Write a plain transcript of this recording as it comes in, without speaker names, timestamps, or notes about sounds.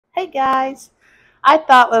Hey guys, I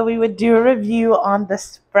thought that we would do a review on the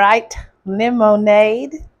Sprite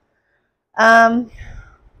Lemonade. Um,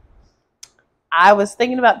 I was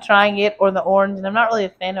thinking about trying it or the orange, and I'm not really a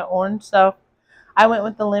fan of orange, so I went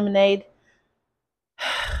with the lemonade.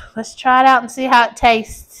 Let's try it out and see how it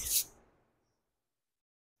tastes.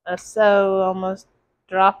 So almost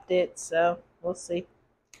dropped it, so we'll see.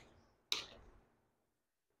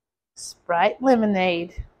 Sprite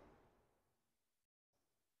Lemonade.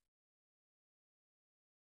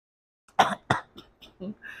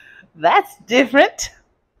 That's different.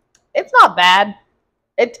 It's not bad.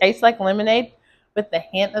 It tastes like lemonade with the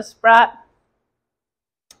hint of Sprite.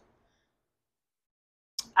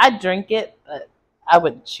 I'd drink it, but I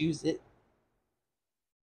wouldn't choose it.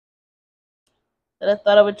 But I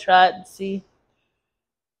thought I would try it and see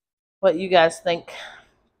what you guys think.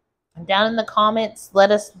 Down in the comments,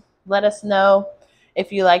 let us know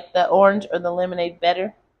if you like the orange or the lemonade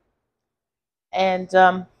better. And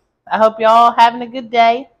I hope y'all having a good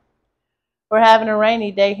day. We're having a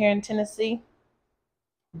rainy day here in Tennessee,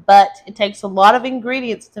 but it takes a lot of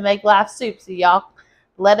ingredients to make life soup. So y'all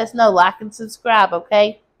let us know, like and subscribe,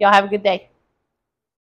 okay? Y'all have a good day.